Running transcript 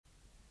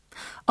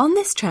On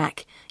this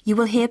track, you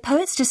will hear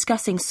poets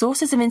discussing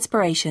sources of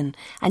inspiration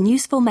and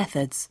useful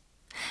methods.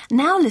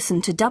 Now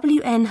listen to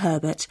W.N.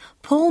 Herbert,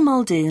 Paul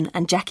Muldoon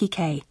and Jackie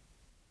Kay.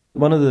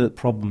 One of the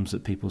problems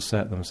that people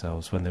set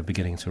themselves when they're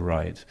beginning to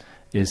write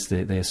is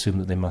that they assume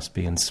that they must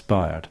be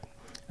inspired.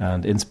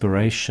 And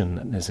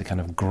inspiration is a kind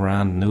of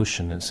grand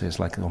notion. It's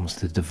like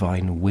almost the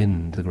divine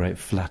wind, the great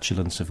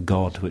flatulence of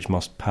God, which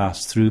must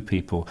pass through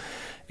people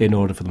in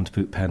order for them to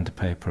put pen to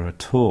paper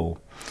at all.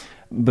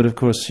 But of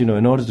course, in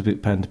order to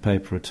put pen to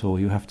paper at all,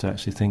 you have to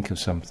actually think of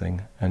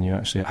something, and you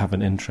actually have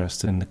an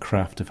interest in the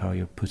craft of how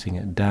you're putting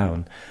it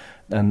down.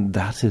 And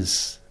that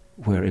is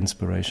where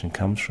inspiration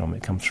comes from.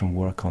 It comes from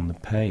work on the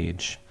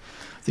page.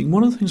 I think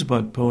one of the things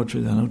about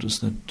poetry that I notice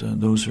that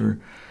those who are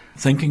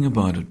thinking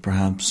about it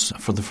perhaps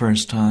for the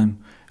first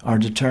time are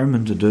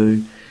determined to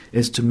do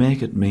is to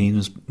make it mean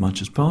as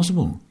much as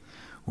possible.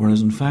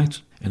 Whereas in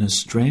fact, in a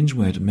strange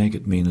way, to make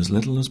it mean as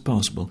little as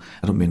possible.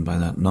 I don't mean by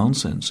that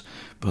nonsense,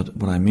 but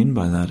what I mean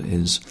by that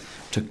is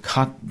to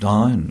cut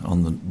down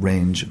on the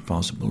range of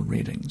possible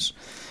readings.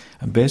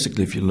 And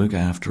basically, if you look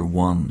after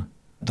one,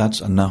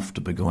 that's enough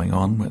to be going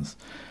on with.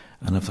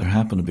 And if there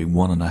happen to be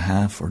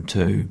 1.5 or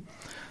 2,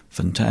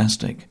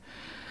 fantastic.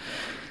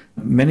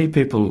 Many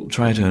people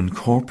try to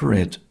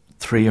incorporate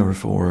 3 or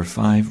 4 or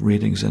 5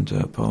 readings into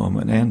a poem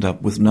and end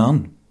up with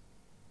none,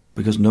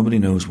 because nobody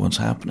knows what's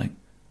happening.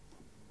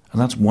 And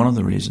that's one of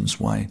the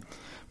reasons why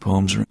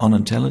poems are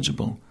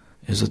unintelligible,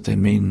 is that they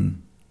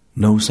mean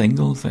no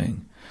single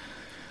thing.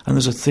 And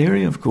there's a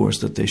theory, of course,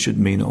 that they should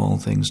mean all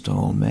things to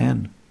all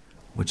men,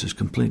 which is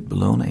complete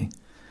baloney.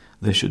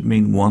 They should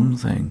mean one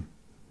thing,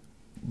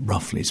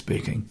 roughly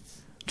speaking,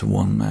 to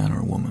one man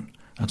or woman.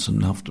 That's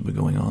enough to be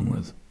going on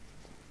with.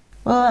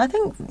 Well, I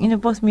think,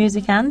 both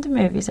music and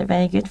movies are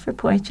very good for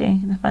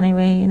poetry in a funny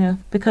way,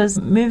 because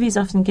movies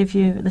often give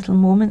you little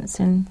moments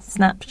and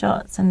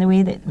snapshots, and the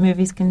way that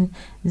movies can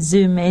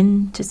zoom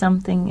in to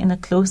something in a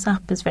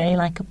close-up is very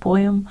like a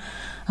poem.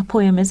 A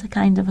poem is a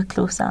kind of a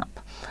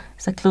close-up.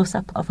 It's a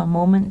close-up of a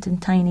moment in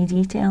tiny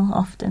detail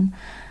often,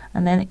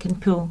 and then it can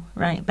pull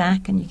right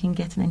back and you can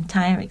get an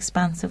entire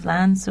expanse of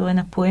land. So in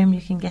a poem you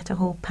can get a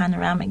whole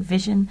panoramic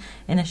vision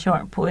in a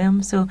short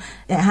poem. So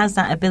it has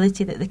that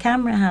ability that the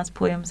camera has,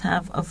 poems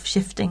have, of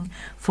shifting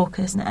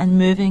focus and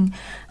moving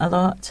a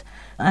lot.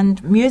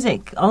 And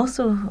music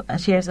also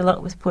shares a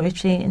lot with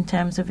poetry in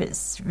terms of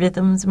its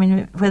rhythms. I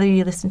mean, whether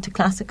you listen to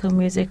classical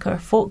music or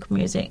folk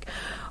music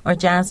or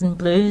jazz and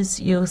blues,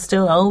 you'll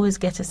still always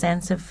get a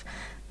sense of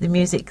the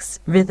music's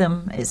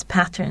rhythm, its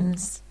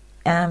patterns,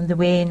 the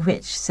way in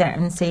which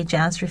certain, say,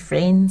 jazz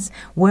refrains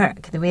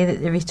work, the way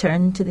that they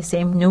return to the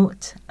same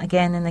note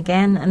again and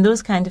again, and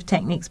those kind of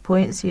techniques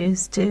poets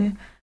use too.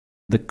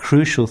 The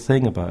crucial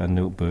thing about a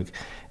notebook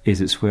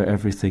is it's where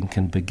everything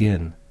can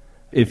begin.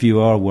 If you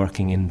are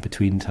working in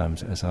between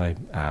times, as I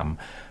am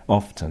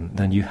often,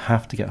 then you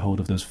have to get hold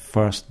of those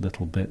first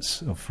little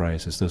bits of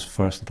phrases, those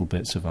first little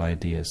bits of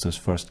ideas, those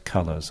first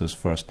colours, those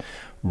first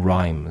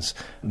rhymes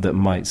that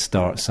might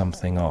start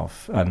something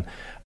off. And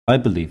I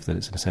believe that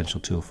it's an essential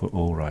tool for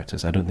all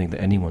writers. I don't think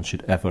that anyone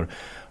should ever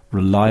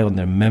rely on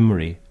their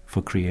memory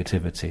for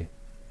creativity.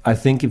 I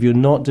think if you're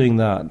not doing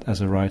that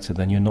as a writer,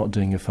 then you're not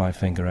doing your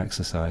 5-finger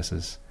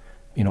exercises.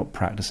 You're not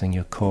practicing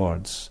your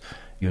chords.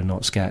 You're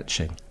not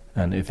sketching.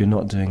 And if you're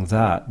not doing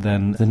that,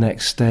 then the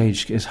next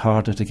stage is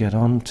harder to get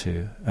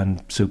onto.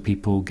 And so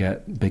people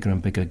get bigger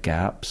and bigger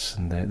gaps,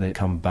 and they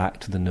come back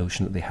to the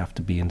notion that they have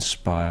to be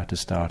inspired to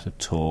start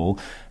at all,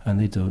 and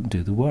they don't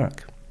do the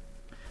work.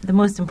 The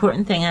most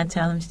important thing I'd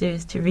tell them to do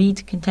is to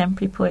read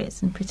contemporary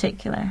poets in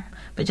particular,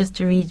 but just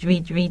to read. To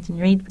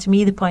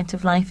me, the point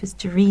of life is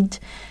to read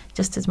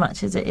just as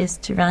much as it is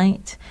to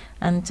write.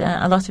 And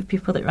a lot of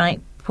people that write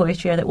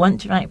poetry or that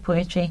want to write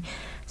poetry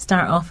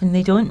start off and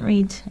they don't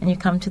read, and you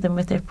come to them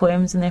with their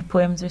poems, and their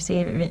poems are,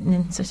 say, written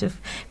in sort of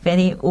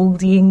very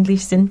oldie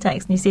English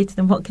syntax, and you say to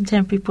them, what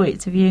contemporary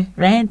poets have you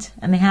read?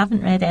 And they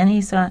haven't read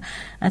any. So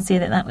I'd say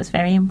that was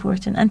very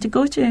important. And to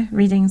go to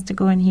readings, to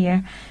go and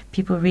hear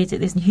people read it.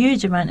 There's a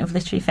huge amount of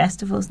literary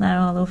festivals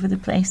now all over the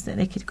place that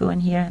they could go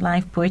and hear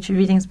live poetry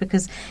readings,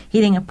 because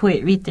hearing a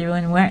poet read their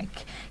own work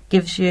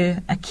gives you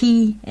a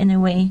key, in a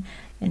way,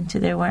 into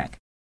their work.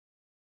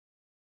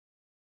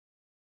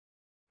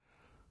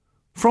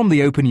 From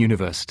the Open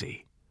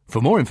University.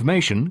 For more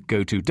information,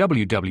 go to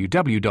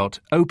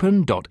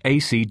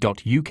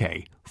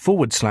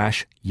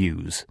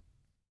www.open.ac.uk/use.